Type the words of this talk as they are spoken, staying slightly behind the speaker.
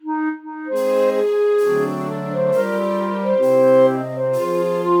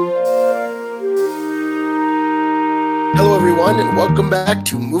everyone, and welcome back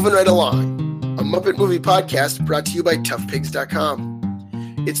to Moving Right Along, a Muppet movie podcast brought to you by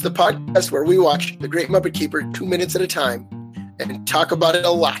toughpigs.com. It's the podcast where we watch The Great Muppet Caper 2 minutes at a time and talk about it a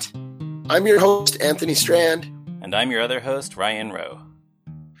lot. I'm your host, Anthony Strand. And I'm your other host, Ryan Rowe.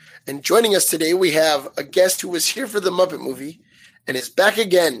 And joining us today, we have a guest who was here for the Muppet movie and is back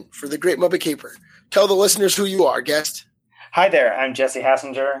again for The Great Muppet Caper. Tell the listeners who you are, guest. Hi there, I'm Jesse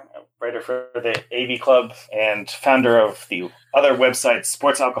Hassinger, writer for the AV Club and founder of the other website,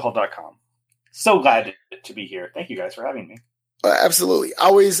 sportsalcohol.com. So glad to be here. Thank you guys for having me. Absolutely.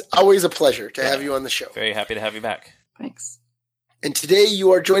 Always a pleasure to have you on the show. Very happy to have you back. Thanks. And today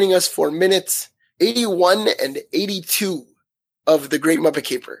you are joining us for minutes 81 and 82 of The Great Muppet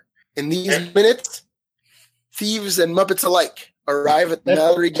Caper. In these minutes, thieves and Muppets alike arrive at the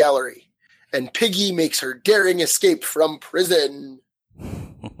Mallory Gallery, and Piggy makes her daring escape from prison.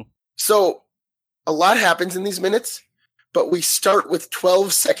 So, a lot happens in these minutes, but we start with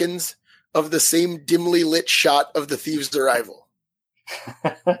 12 seconds of the same dimly lit shot of the thieves' arrival.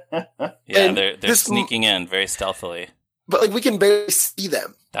 Yeah, they're sneaking in very stealthily. But we can barely see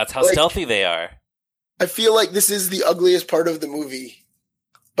them. That's how stealthy they are. I feel like this is the ugliest part of the movie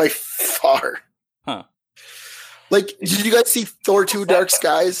by far. Huh. Did you guys see Thor 2 Dark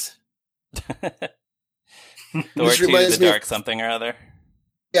Skies? Thor 2 The Dark something or other?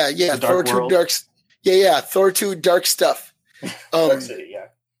 Yeah. Thor 2 Dark... Yeah. Thor 2 Dark Stuff. Dark City,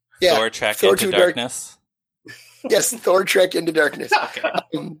 yeah. Thor Trek into Darkness? Yes, Thor Trek into Darkness.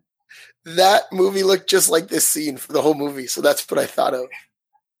 Okay. That movie looked just like this scene for the whole movie, so that's what I thought of.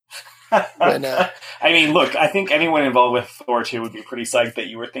 When, I mean, look, I think anyone involved with Thor 2 would be pretty psyched that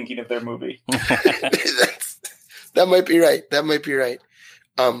you were thinking of their movie. That might be right.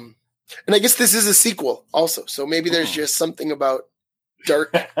 And I guess this is a sequel also, so maybe there's just something about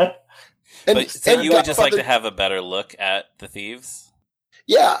dark. So you would just like to have a better look at the thieves?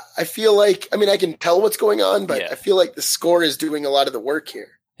 Yeah, I feel like, I can tell what's going on, but I feel like the score is doing a lot of the work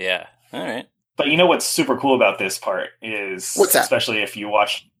here. Yeah, all right. But you know what's super cool about this part is, what's that? Especially if you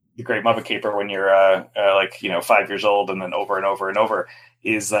watch The Great Muppet Caper when you're 5 years old and then over and over and over,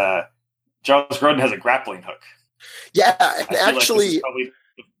 is Charles Grodin has a grappling hook. Yeah, and actually...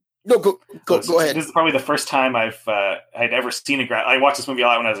 No, go ahead. This is probably the first time I'd ever seen I watched this movie a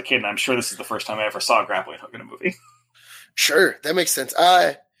lot when I was a kid, and I'm sure this is the first time I ever saw a grappling hook in a movie. Sure, that makes sense.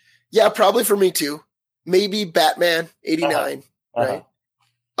 Yeah, probably for me too. Maybe Batman '89, right?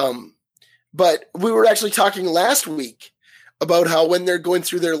 But we were actually talking last week about how when they're going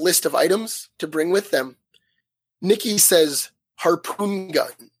through their list of items to bring with them, Nicky says harpoon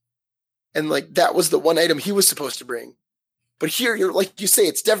gun, and that was the one item he was supposed to bring. But here, you're like you say,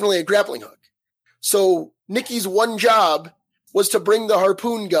 it's definitely a grappling hook. So Nicky's one job was to bring the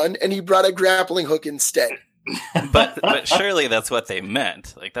harpoon gun, and he brought a grappling hook instead. but surely that's what they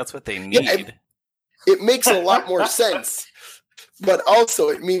meant. That's what they need. Yeah, it makes a lot more sense. But also,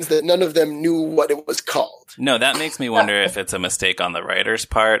 it means that none of them knew what it was called. No, that makes me wonder if it's a mistake on the writer's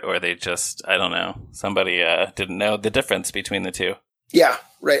part, or they just, I don't know, somebody didn't know the difference between the two. Yeah,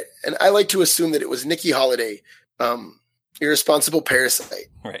 right. And I like to assume that it was Nicky Holiday, irresponsible parasite,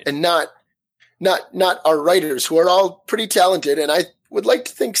 right, and not our writers, who are all pretty talented, and I would like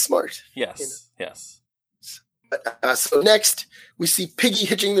to think smart. Yes, yes. So next, we see Piggy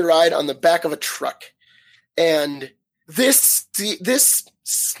hitching the ride on the back of a truck, and this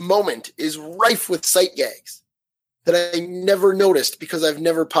moment is rife with sight gags that I never noticed because I've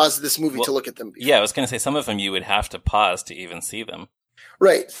never paused this movie to look at them before. Yeah, I was going to say some of them you would have to pause to even see them.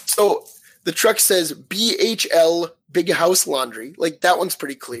 Right. So the truck says BHL Big House Laundry. That one's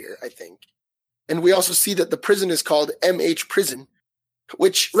pretty clear, I think. And we also see that the prison is called MH Prison,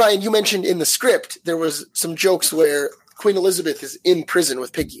 which, Ryan, you mentioned in the script, there was some jokes where Queen Elizabeth is in prison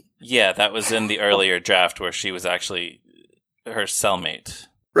with Piggy. Yeah, that was in the earlier draft where she was actually her cellmate.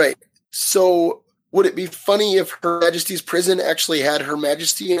 Right. So would it be funny if Her Majesty's Prison actually had Her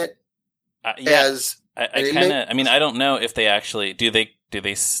Majesty in it? Yeah, I don't know if they actually do they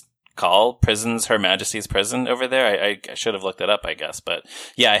call prisons Her Majesty's Prison over there. I should have looked it up, I guess. But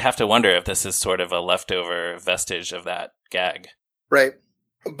yeah, I have to wonder if this is sort of a leftover vestige of that gag. Right.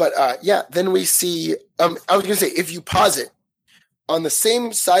 But then we see, I was going to say, if you pause it, on the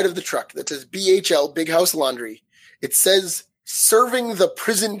same side of the truck that says BHL Big House Laundry, it says serving the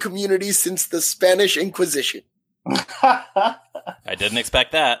prison community since the Spanish Inquisition. I didn't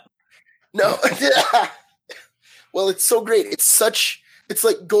expect that. No. Well, it's so great. It's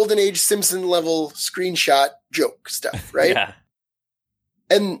like Golden Age Simpson level screenshot joke stuff, right? Yeah.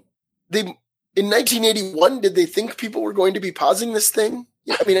 And in 1981, did they think people were going to be pausing this thing?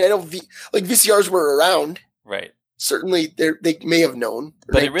 I mean, I know VCRs were around. Right. certainly they may have known.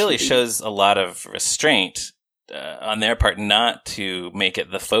 But it really shows a lot of restraint on their part not to make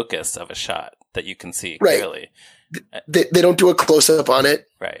it the focus of a shot that you can see clearly. They don't do a close-up on it.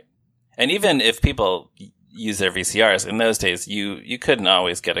 Right. And even if people use their VCRs, in those days, you couldn't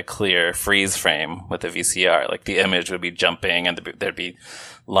always get a clear freeze frame with a VCR. Like, the image would be jumping and there'd be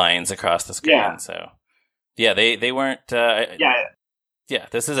lines across the screen. Yeah. So, yeah, they weren't... Yeah,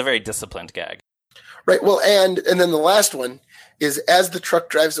 this is a very disciplined gag. Right. Well, and then the last one is, as the truck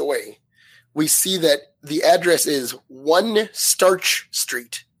drives away, we see that the address is 1 Starch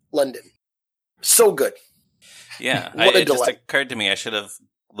Street, London. So good. Yeah. It just occurred to me I should have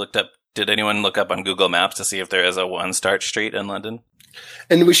looked up. Did anyone look up on Google Maps to see if there is a 1 Starch Street in London?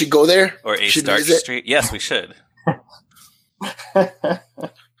 And we should go there? Or a Starch Street? Yes, we should.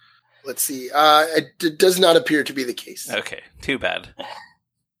 Let's see. It does not appear to be the case. Okay. Too bad.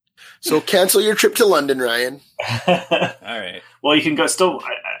 So cancel your trip to London, Ryan. All right. Well, you can go still.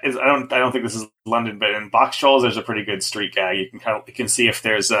 I don't think this is London, but in Box Trolls, there's a pretty good street gag. You can see if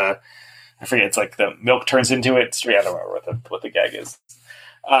there's a. I forget. It's like the milk turns into it. I don't remember what the gag is.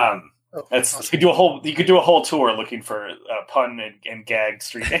 Awesome. You could do a whole tour looking for pun and gag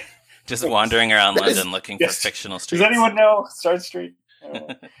street. Just wandering around London looking for fictional streets. Does anyone know Starch Street?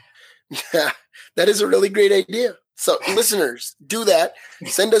 Yeah, that is a really great idea. So, listeners, do that.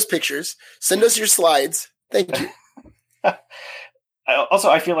 Send us pictures. Send us your slides. Thank you.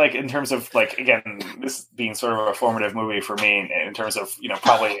 I feel like, in terms of, like, again, this being sort of a formative movie for me, in terms of,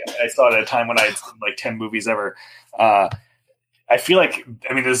 probably I saw it at a time when I had like 10 movies ever. I feel like,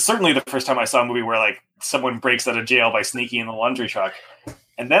 this is certainly the first time I saw a movie where, like, someone breaks out of jail by sneaking in the laundry truck.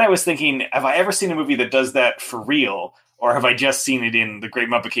 And then I was thinking, have I ever seen a movie that does that for real? Or have I just seen it in The Great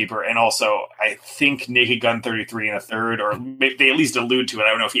Muppet Caper? And also, I think Naked Gun 33 and a third, or they at least allude to it. I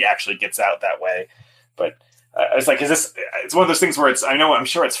don't know if he actually gets out that way. But I was like, it's one of those things where I'm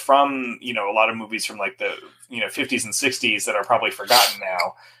sure it's from, a lot of movies from like the, 50s and 60s that are probably forgotten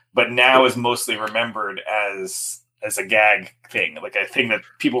now, but now is mostly remembered as a gag thing, like a thing that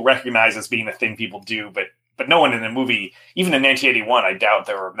people recognize as being a thing people do, but no one in a movie, even in 1981, I doubt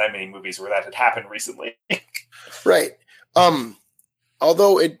there were that many movies where that had happened recently. Right.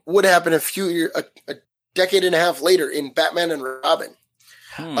 Although it would happen a decade and a half later in Batman and Robin.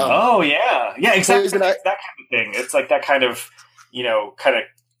 Yeah, exactly. That kind of thing. It's like that kind of, kind of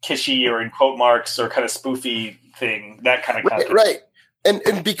kitschy or in quote marks or kind of spoofy thing. That kind of concept. Right.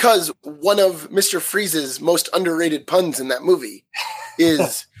 And because one of Mr. Freeze's most underrated puns in that movie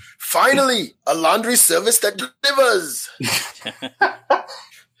is finally a laundry service that delivers.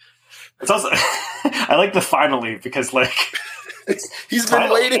 It's also I like the finally because like he's been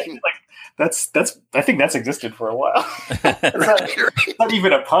waiting. Like that's I think that's existed for a while. It's not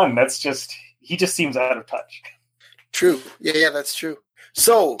even a pun. That's just he just seems out of touch. True. Yeah, that's true.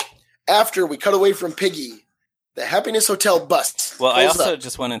 So after we cut away from Piggy, the Happiness Hotel busts. Well, I also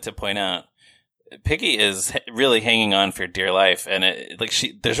just wanted to point out Piggy is really hanging on for dear life, and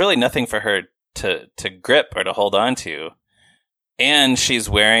there's really nothing for her to grip or to hold on to. And she's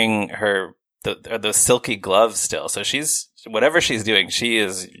wearing the silky gloves still. So whatever she's doing, she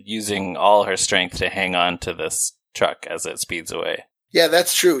is using all her strength to hang on to this truck as it speeds away. Yeah,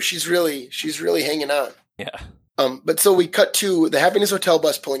 that's true. She's really hanging on. Yeah. But so we cut to the Happiness Hotel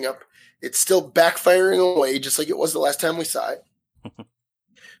bus pulling up. It's still backfiring away, just like it was the last time we saw it.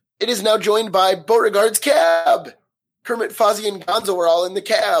 It is now joined by Beauregard's cab. Kermit, Fozzie, and Gonzo are all in the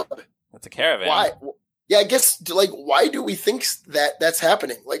cab. It's a caravan. Why? Yeah, I guess, why do we think that's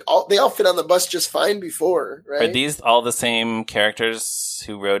happening? Like, they all fit on the bus just fine before, right? Are these all the same characters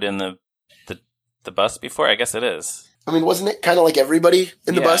who rode in the bus before? I guess it is. I mean, wasn't it kind of like everybody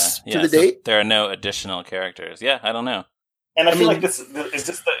in the bus to the date? There are no additional characters. Yeah, I don't know. And I feel like is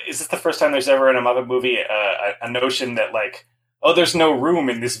this the first time there's ever in a Muppet movie a notion that like, oh, there's no room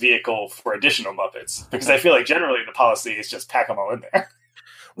in this vehicle for additional Muppets? Because I feel like generally the policy is just pack them all in there.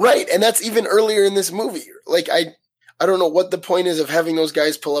 Right, and that's even earlier in this movie. Like, I don't know what the point is of having those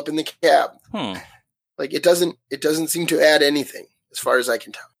guys pull up in the cab. Like, it doesn't seem to add anything, as far as I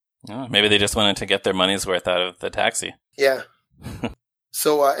can tell. Oh, maybe they just wanted to get their money's worth out of the taxi. Yeah.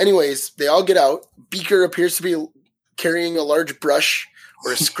 So, anyways, they all get out. Beaker appears to be carrying a large brush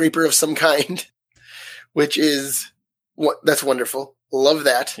or a scraper of some kind, which is that's wonderful. Love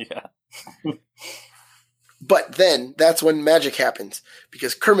that. Yeah. But then that's when magic happens,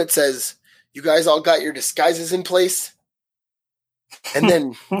 because Kermit says, "You guys all got your disguises in place?" And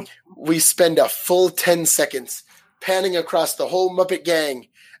then we spend a full 10 seconds panning across the whole Muppet gang,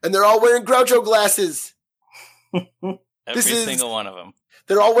 and they're all wearing Groucho glasses. Every single one of them.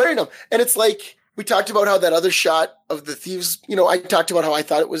 They're all wearing them. And it's like, we talked about how that other shot of the thieves, I talked about how I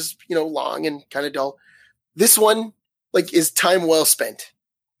thought it was, long and kind of dull. This one, is time well spent.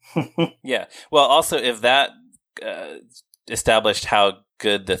 Yeah. Well, also, if that established how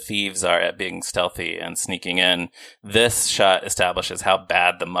good the thieves are at being stealthy and sneaking in, this shot establishes how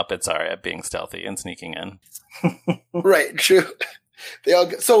bad the Muppets are at being stealthy and sneaking in. Right. True.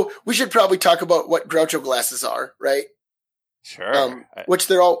 So we should probably talk about what Groucho glasses are, right? Sure. Which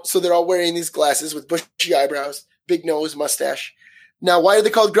they're all wearing these glasses with bushy eyebrows, big nose, mustache. Now, why are they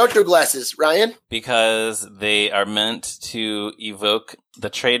called Groucho glasses, Ryan? Because they are meant to evoke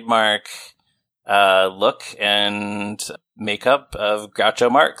the trademark look and makeup of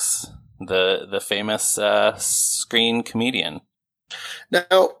Groucho Marx, the famous screen comedian.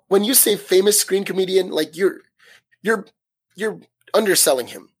 Now, when you say famous screen comedian, you're underselling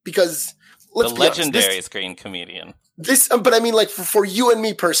him, because the legendary screen comedian. But I mean, for you and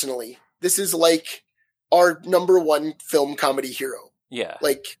me personally, this is our number one film comedy hero. Yeah.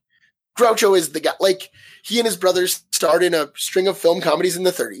 Groucho is the guy. He and his brothers starred in a string of film comedies in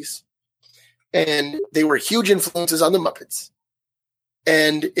the 30s, and they were huge influences on the Muppets.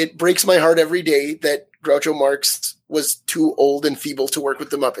 And it breaks my heart every day that Groucho Marx was too old and feeble to work with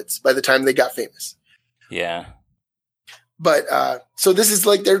the Muppets by the time they got famous. Yeah. But so this is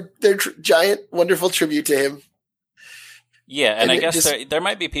their giant, wonderful tribute to him. Yeah, and I guess there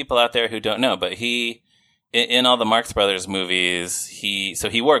might be people out there who don't know, but he, in all the Marx Brothers movies,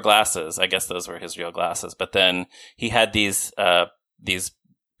 he wore glasses. I guess those were his real glasses. But then he had these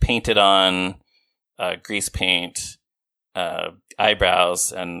painted on grease paint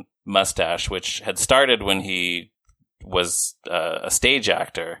eyebrows and mustache, which had started when he was a stage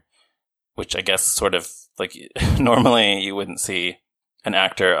actor, which I guess sort of normally you wouldn't see an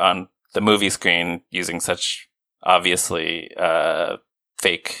actor on the movie screen using such obviously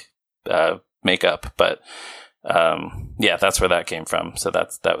fake makeup, but yeah, that's where that came from. So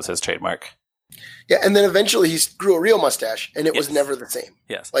that was his trademark. Yeah, and then eventually he grew a real mustache, and it was never the same.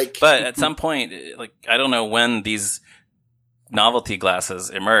 Yes, but at some point, I don't know when these novelty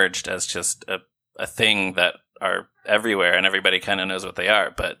glasses emerged as just a thing that are everywhere and everybody kind of knows what they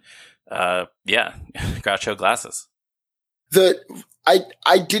are. But yeah, Groucho glasses.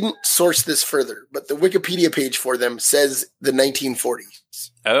 I didn't source this further, but the Wikipedia page for them says the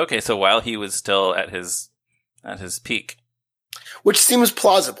 1940s. Okay, so while he was still at his peak, which seems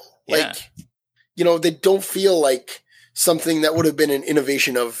plausible. Yeah. They don't feel like something that would have been an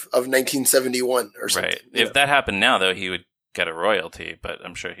innovation of 1971 or something. Right. If that happened now, though, he would get a royalty, but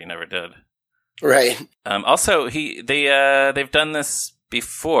I'm sure he never did. Right. Also, they've done this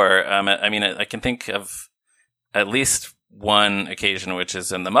before. I mean, I can think of at least one occasion, which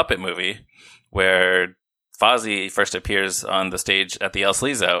is in the Muppet movie, where Fozzie first appears on the stage at the El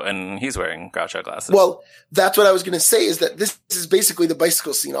Sleazo, and he's wearing Groucho glasses. Well, that's what I was going to say, is that this is basically the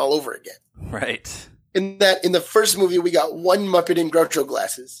bicycle scene all over again. Right. In the first movie, we got one Muppet in Groucho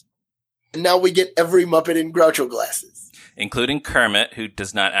glasses, and now we get every Muppet in Groucho glasses. Including Kermit, who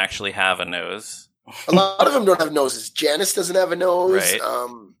does not actually have a nose. A lot of them don't have noses. Janice doesn't have a nose.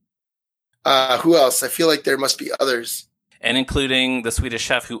 Right. Who else? I feel like there must be others. And including the Swedish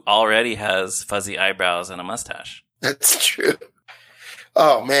Chef, who already has fuzzy eyebrows and a mustache. That's true.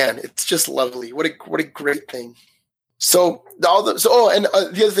 Oh man, it's just lovely. What a great thing. So the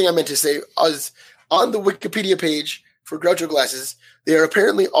other thing I meant to say is, on the Wikipedia page for Groucho glasses, they are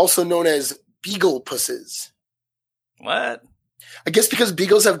apparently also known as beagle pusses. What? I guess because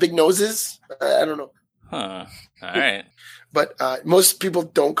beagles have big noses. I don't know. Huh. All right. But most people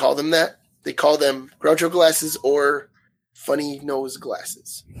don't call them that. They call them Groucho glasses or funny nose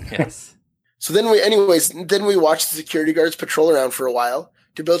glasses. Yes. So then we watch the security guards patrol around for a while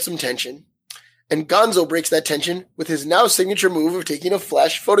to build some tension. And Gonzo breaks that tension with his now signature move of taking a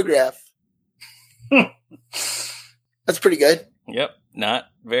flash photograph. That's pretty good. Yep. Not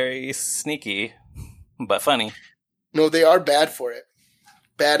very sneaky, but funny. No, they are bad for it.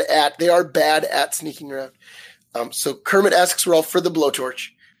 They are bad at sneaking around. So Kermit asks Rolf for the blowtorch,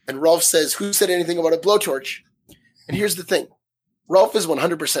 and Rolf says, "Who said anything about a blowtorch?" And here's the thing. Rolf is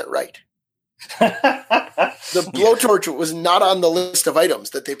 100% right. The blowtorch was not on the list of items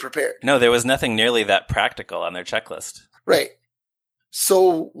that they prepared. No, there was nothing nearly that practical on their checklist. Right.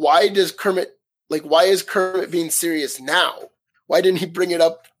 So why is Kermit being serious now? Why didn't he bring it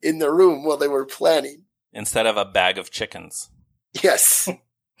up in the room while they were planning? Instead of a bag of chickens. Yes.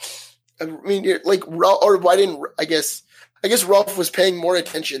 I mean, Rolf, or why didn't, I guess Rolf was paying more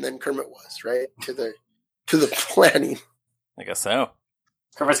attention than Kermit was, right? To the planning. I guess so.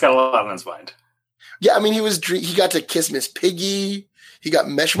 Kermit's got a lot on his mind. Yeah, I mean, he got to kiss Miss Piggy. He got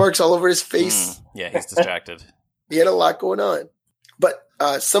mesh marks all over his face. Yeah, he's distracted. He had a lot going on. But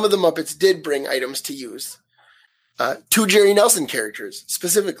some of the Muppets did bring items to use. 2 Jerry Nelson characters,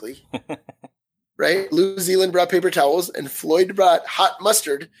 specifically. Right? Lou Zealand brought paper towels, and Floyd brought hot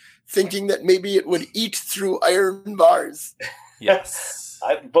mustard, thinking that maybe it would eat through iron bars. Yes.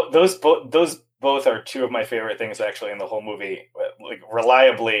 Those both are 2 of my favorite things, actually, in the whole movie. Like,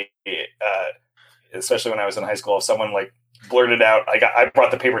 reliably, especially when I was in high school, if someone, like, blurted out, I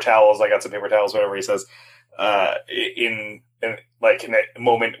brought the paper towels, I got some paper towels, whatever he says, in a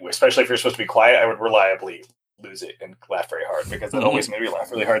moment, especially if you're supposed to be quiet, I would reliably lose it and laugh very hard, because it always made me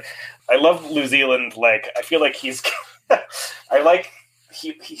laugh really hard. I love New Zealand. Like, I feel like he's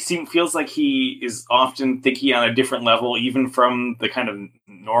feels like he is often thinking on a different level, even from the kind of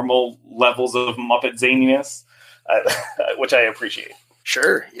normal levels of Muppet zaniness, which I appreciate.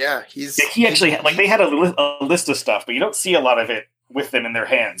 Sure. Yeah. He actually, like, they had a list of stuff, but you don't see a lot of it with them in their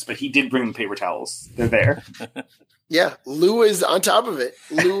hands, but he did bring the paper towels. They're there. Yeah. Lou is on top of it.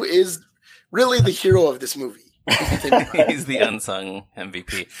 Lou is really the hero of this movie. He's the unsung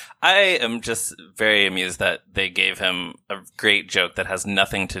MVP. I am just very amused that they gave him a great joke that has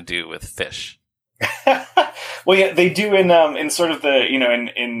nothing to do with fish. Well, yeah, they do in sort of the,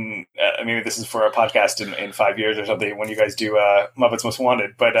 in maybe this is for a podcast in 5 years or something when you guys do Muppets Most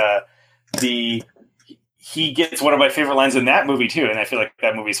Wanted, but he gets one of my favorite lines in that movie too, and I feel like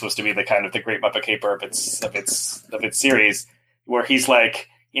that movie is supposed to be the kind of the Great Muppet Caper of its series, where he's like,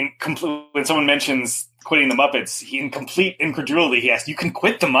 when someone mentions quitting the Muppets, in complete incredulity, he asks, "You can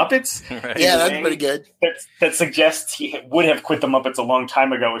quit the Muppets?" Right. Yeah, that's pretty good. That suggests he would have quit the Muppets a long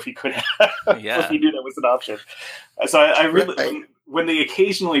time ago if he could have. Yeah. If he knew that was an option. So I really, when they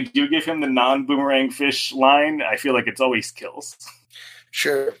occasionally do give him the non-boomerang fish line, I feel like it's always kills.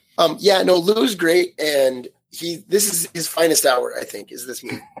 Sure. Yeah, no, Lou's great, and this is his finest hour, I think, is this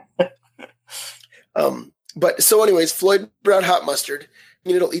movie. But so anyways, Floyd brought hot mustard,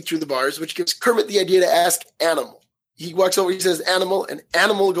 and it'll eat through the bars, which gives Kermit the idea to ask Animal. He walks over, he says, "Animal," and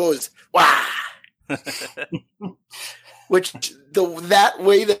Animal goes, "Wah!" Which, that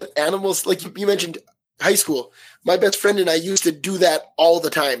way that animals, like you mentioned high school, my best friend and I used to do that all the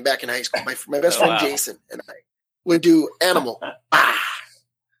time back in high school. My best friend Jason and I would do Animal.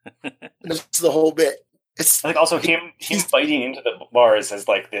 And that's the whole bit. It's like also him biting into the bars as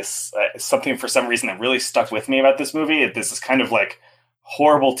like this something for some reason that really stuck with me about this movie. This is kind of like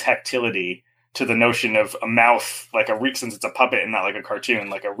horrible tactility to the notion of a mouth, like since it's a puppet and not like a cartoon,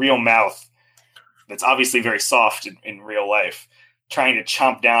 like a real mouth that's obviously very soft in real life, trying to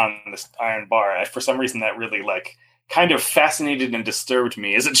chomp down this iron bar. For some reason, that really like kind of fascinated and disturbed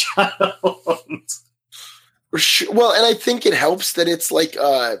me as a child. Well, and I think it helps that it's like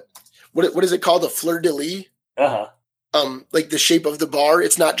what is it called? A fleur-de-lis? Like the shape of the bar.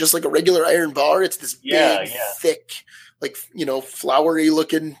 It's not just like a regular iron bar. It's this big, thick, like, flowery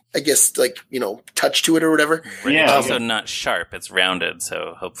looking, I guess, like, touch to it or whatever. Yeah. It's also not sharp. It's rounded.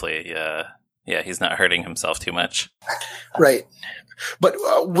 So hopefully, he's not hurting himself too much. Right. But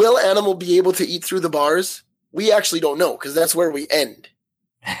will Animal be able to eat through the bars? We actually don't know, because that's where we end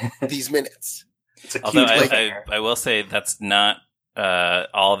these minutes. Although I will say that's not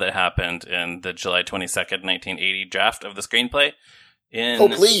all that happened in the July 22nd, 1980 draft of the screenplay.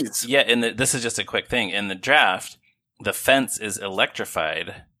 Please. Yeah, this is just a quick thing. In the draft, the fence is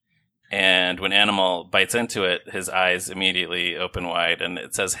electrified, and when Animal bites into it, his eyes immediately open wide, and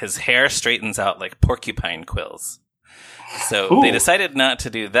it says his hair straightens out like porcupine quills. So They decided not to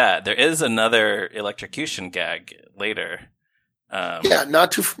do that. There is another electrocution gag later.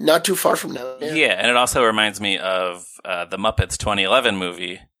 Not too far from now. Yeah, and it also reminds me of the Muppets 2011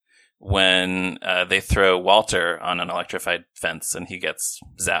 movie when they throw Walter on an electrified fence and he gets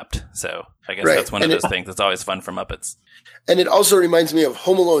zapped. So I guess that's one of those things that's always fun for Muppets. And it also reminds me of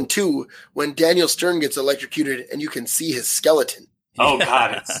Home Alone 2 when Daniel Stern gets electrocuted and you can see his skeleton. Oh,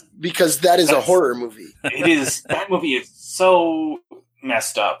 God. Because that is a horror movie. It is. That movie is so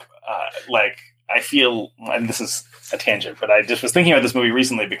messed up. I feel, and this is a tangent, but I just was thinking about this movie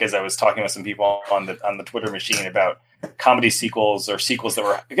recently because I was talking with some people on the Twitter machine about comedy sequels or sequels that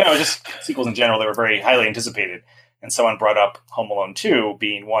were, just sequels in general that were very highly anticipated. And someone brought up Home Alone 2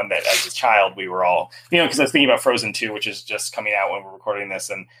 being one that as a child we were all, because I was thinking about Frozen 2, which is just coming out when we're recording this.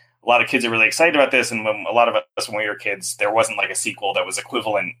 And a lot of kids are really excited about this. And when a lot of us, when we were kids, there wasn't like a sequel that was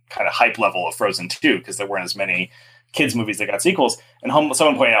equivalent kind of hype level of Frozen 2 because there weren't as many kids movies that got sequels. And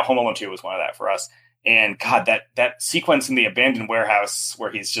someone pointed out Home Alone 2 was one of that for us. And God, that sequence in the abandoned warehouse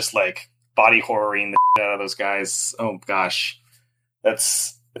where he's just like body horroring the shit out of those guys. Oh gosh,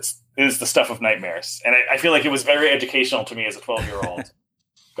 that's it is the stuff of nightmares. And I feel like it was very educational to me as a 12-year-old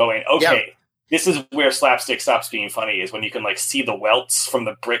going, okay, this is where slapstick stops being funny, is when you can like see the welts from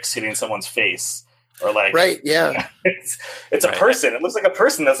the bricks hitting someone's face, or like, right. Yeah. It's a person. It looks like a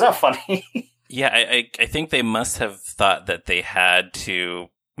person. That's not funny. Yeah. I think they must have thought that they had to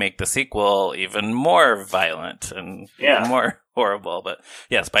make the sequel even more violent and even more horrible. But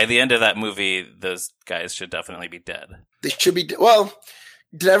yes, by the end of that movie, those guys should definitely be dead. They should be. Well,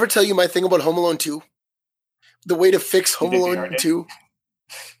 did I ever tell you my thing about Home Alone 2? The way to fix Home Alone 2?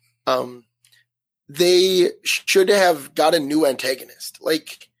 They should have got a new antagonist.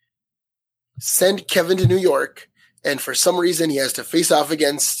 Like, send Kevin to New York, and for some reason he has to face off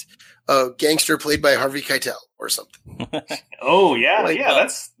against a gangster played by Harvey Keitel or something. Oh, yeah. Like, yeah,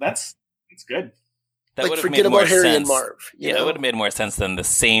 that's good. That like, forget about Harry sense. And Marv. Yeah, it would have made more sense than the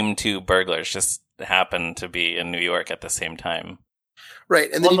same two burglars just happen to be in New York at the same time.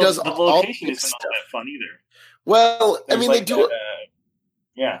 Right, and then he does the all location isn't all that fun either. Well, I mean, like they do.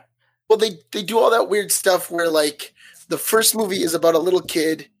 Yeah. Well, they do all that weird stuff where, like, the first movie is about a little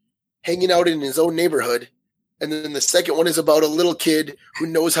kid hanging out in his own neighborhood, and then the second one is about a little kid who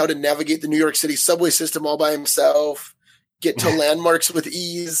knows how to navigate the New York City subway system all by himself, get to landmarks with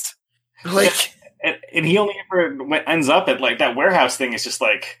ease. Like, and he only ever ends up at like that warehouse thing. Is just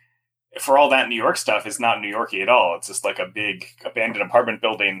like, for all that New York stuff is not New Yorky at all. It's just like a big abandoned apartment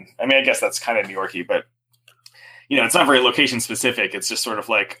building. I mean, I guess that's kind of New Yorky, but you know, it's not very location specific. It's just sort of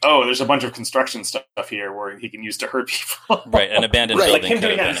like, oh, there's a bunch of construction stuff here where he can use to hurt people. Right, an abandoned building. Like him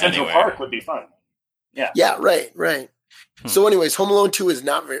doing that in Central Park would be fun. Yeah. Yeah, right. So anyways, Home Alone 2 is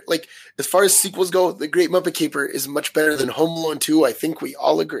not very, like, as far as sequels go, The Great Muppet Caper is much better than Home Alone 2. I think we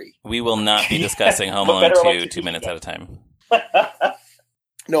all agree. We will not be discussing Home Alone 2 2 minutes at a time.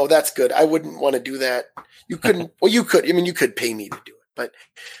 No, that's good. I wouldn't want to do that. You couldn't, well, you could. I mean, you could pay me to do it, but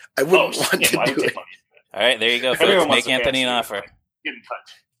I wouldn't want to do it. All right, there you go, folks. Make Anthony an offer. Get in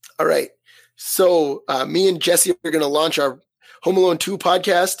touch. All right. So me and Jesse are going to launch our Home Alone 2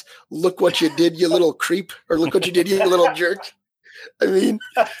 podcast. Look what you did, you little creep, or look what you did, you little jerk. I mean,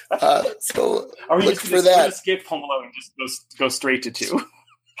 so look for that. Skip Home Alone and just go straight to 2.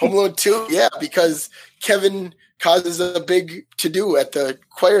 Home Alone 2, yeah, because Kevin causes a big to-do at the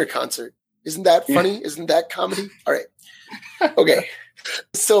choir concert. Isn't that funny? Yeah. Isn't that comedy? All right. Okay.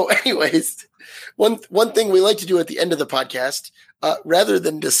 So anyways, one thing we like to do at the end of the podcast, rather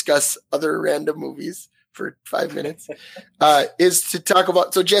than discuss other random movies for 5 minutes, is to talk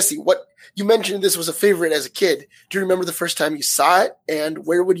about. So Jesse, what you mentioned, this was a favorite as a kid. Do you remember the first time you saw it, and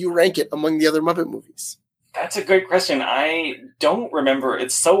where would you rank it among the other Muppet movies? That's a great question. I don't remember.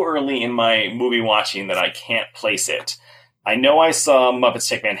 It's so early in my movie watching that I can't place it. I know I saw Muppets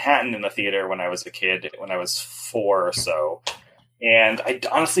Take Manhattan in the theater when I was a kid, when I was 4 or so. And I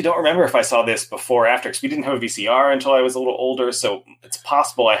honestly don't remember if I saw this before or after, because we didn't have a VCR until I was a little older. So it's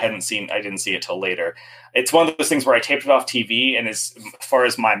possible I didn't see it till later. It's one of those things where I taped it off TV, and as far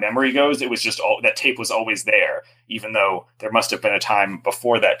as my memory goes, it was just that tape was always there, even though there must have been a time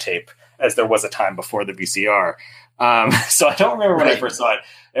before that tape, as there was a time before the VCR. So I don't remember when I first saw it.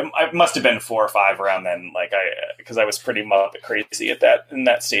 It must have been 4 or 5 around then, because I was pretty Muppet crazy in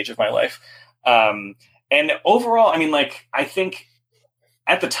that stage of my life. And overall, I mean, I think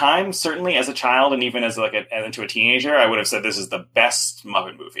at the time, certainly as a child and even as into a teenager, I would have said this is the best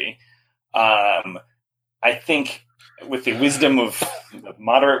Muppet movie. I think with the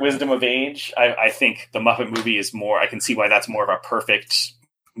moderate wisdom of age, I think the Muppet movie is more. I can see why that's more of a perfect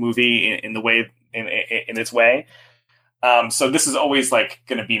movie in the way in its way. So this is always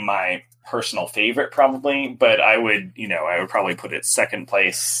going to be my personal favorite, probably. But I would probably put it second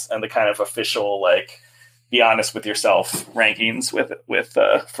place on the kind of official be honest with yourself rankings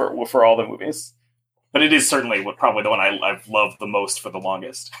for all the movies. But it is certainly probably the one I've loved the most for the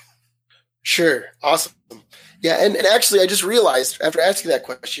longest. Sure. Awesome. Yeah. And actually, I just realized after asking that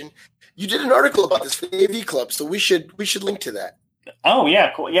question, you did an article about this for the AV Club. So we should link to that. Oh,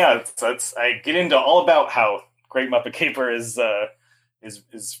 yeah. Cool. Yeah. I get into all about how Great Muppet Caper is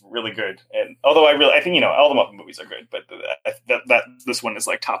really good. And although I think, all the Muppet movies are good, but this one is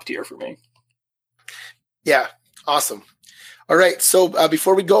top tier for me. Yeah. Awesome. All right. So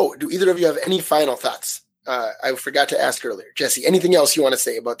before we go, do either of you have any final thoughts? I forgot to ask earlier. Jesse, anything else you want to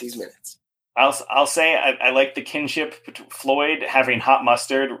say about these minutes? I'll say I like the kinship between Floyd having hot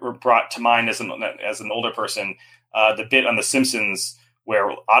mustard brought to mind as an older person. The bit on The Simpsons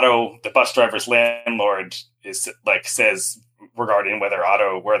where Otto, the bus driver's landlord, is says regarding whether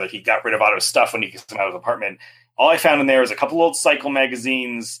he got rid of Otto's stuff when he gets him out of his apartment. All I found in there is a couple old Cycle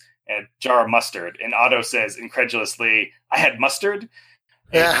magazines and a jar of mustard. And Otto says incredulously, "I had mustard."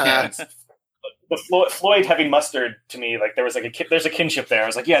 The Floyd having Mustard, to me, like there's a kinship there. I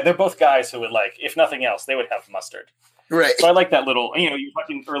was like, yeah, they're both guys who would, like, if nothing else, they would have Mustard. Right. So I like that little, you were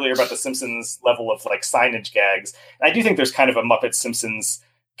talking earlier about the Simpsons level of like signage gags. And I do think there's kind of a Muppet Simpsons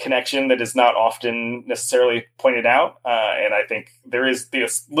connection that is not often necessarily pointed out. And I think there is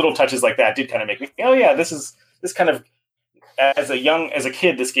these little touches like that did kind of make me, oh yeah, this kind of, as a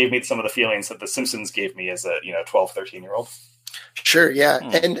kid, this gave me some of the feelings that the Simpsons gave me as a, 12, 13-year-old. Sure. Yeah.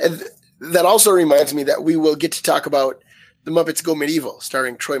 And that also reminds me that we will get to talk about The Muppets Go Medieval,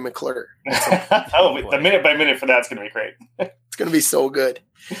 starring Troy McClure. The minute by minute for that's going to be great. It's going to be so good.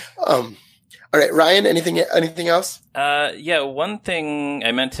 All right, Ryan, anything else? Yeah, one thing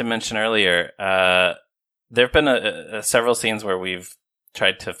I meant to mention earlier. There have been several scenes where we've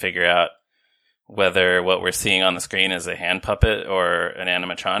tried to figure out whether what we're seeing on the screen is a hand puppet or an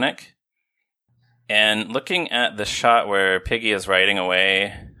animatronic. And looking at the shot where Piggy is riding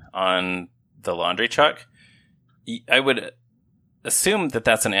away on the laundry truck, I would assume that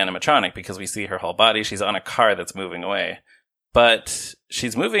that's an animatronic because we see her whole body. She's on a car that's moving away, but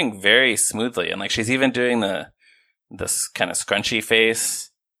she's moving very smoothly, and like she's even doing this kind of scrunchy face.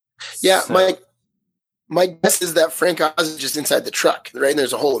 Yeah, so, my guess is that Frank Oz is just inside the truck, right? And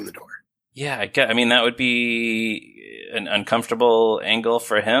there's a hole in the door. Yeah, I mean that would be an uncomfortable angle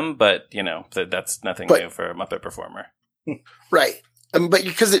for him, but that's nothing new for a Muppet performer, right? But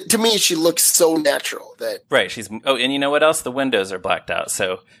because to me, she looks so natural that right. And you know what else? The windows are blacked out.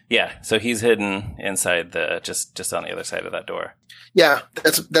 So yeah, so he's hidden inside just on the other side of that door. Yeah,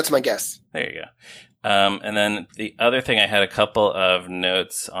 that's my guess. There you go. And then the other thing, I had a couple of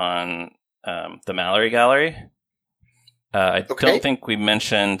notes on the Mallory Gallery. I don't think we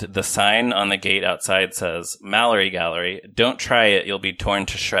mentioned the sign on the gate outside says Mallory Gallery. Don't try it; you'll be torn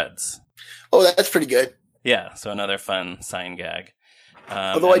to shreds. Oh, that's pretty good. Yeah, so another fun sign gag.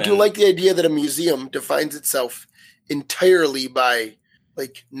 Although I do like the idea that a museum defines itself entirely by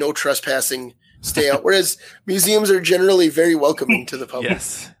like no trespassing, stay out, whereas museums are generally very welcoming to the public.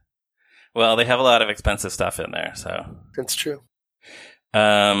 Yes. Well, they have a lot of expensive stuff in there, so that's true.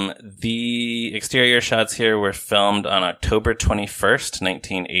 The exterior shots here were filmed on October 21st,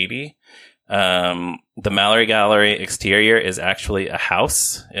 1980. The Mallory Gallery exterior is actually a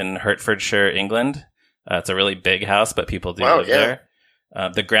house in Hertfordshire, England. It's a really big house, but people do live there.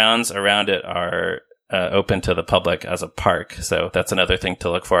 The grounds around it are open to the public as a park, so that's another thing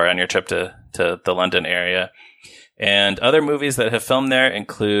to look for on your trip to the London area. And other movies that have filmed there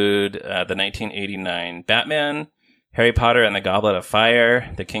include the 1989 Batman, Harry Potter and the Goblet of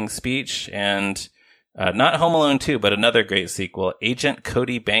Fire, The King's Speech, and not Home Alone 2, but another great sequel, Agent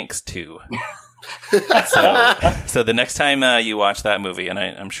Cody Banks 2. So the next time you watch that movie, and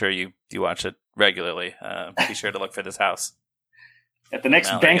I'm sure you watch it regularly, be sure to look for this house. At the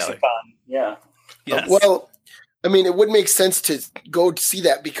next Banks-a-thon, yeah. Yes. Well, I mean, it would make sense to go see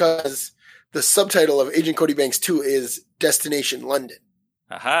that because the subtitle of Agent Cody Banks 2 is Destination London.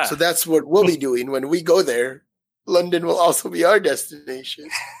 Aha. So that's what we'll be doing when we go there. London will also be our destination.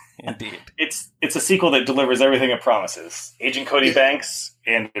 Indeed. It's a sequel that delivers everything it promises. Agent Cody Banks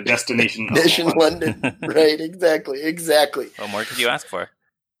and the Destination London. Right, exactly. What more could you ask for?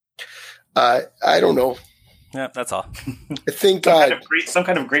 I don't know. Yeah, that's all. I think some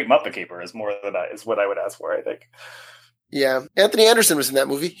kind of great Muppet caper is what I would ask for, I think. Yeah. Anthony Anderson was in that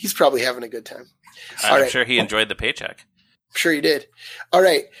movie. He's probably having a good time. I'm sure he enjoyed the paycheck. I'm sure he did. All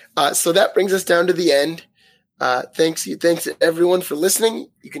right. So that brings us down to the end. Thanks everyone for listening.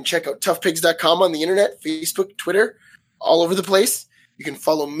 You can check out toughpigs.com on the internet, Facebook, Twitter, all over the place. You can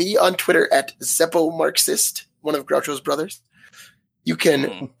follow me on Twitter at Zeppo Marxist, one of Groucho's brothers. You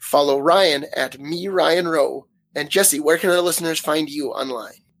can follow Ryan at @Ryan_Rowe. And Jesse, where can our listeners find you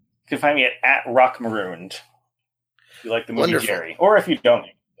online? You can find me at @RockMarooned. If you like the movie Wonderful. Jerry. Or if you don't.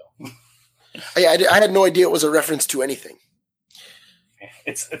 I had no idea it was a reference to anything.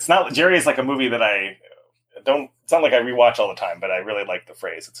 It's not, Jerry is like a movie that it's not like I rewatch all the time, but I really like the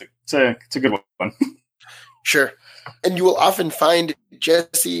phrase. It's a good one. Sure. And you will often find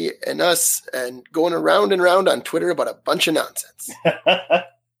Jesse and us and going around and around on Twitter about a bunch of nonsense.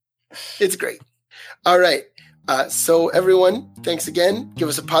 It's great. All right. So everyone, thanks again. Give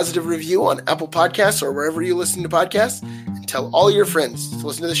us a positive review on Apple Podcasts or wherever you listen to podcasts, and tell all your friends to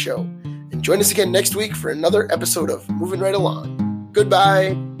listen to the show. And join us again next week for another episode of Moving Right Along.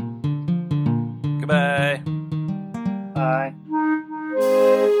 Goodbye. Goodbye. Bye.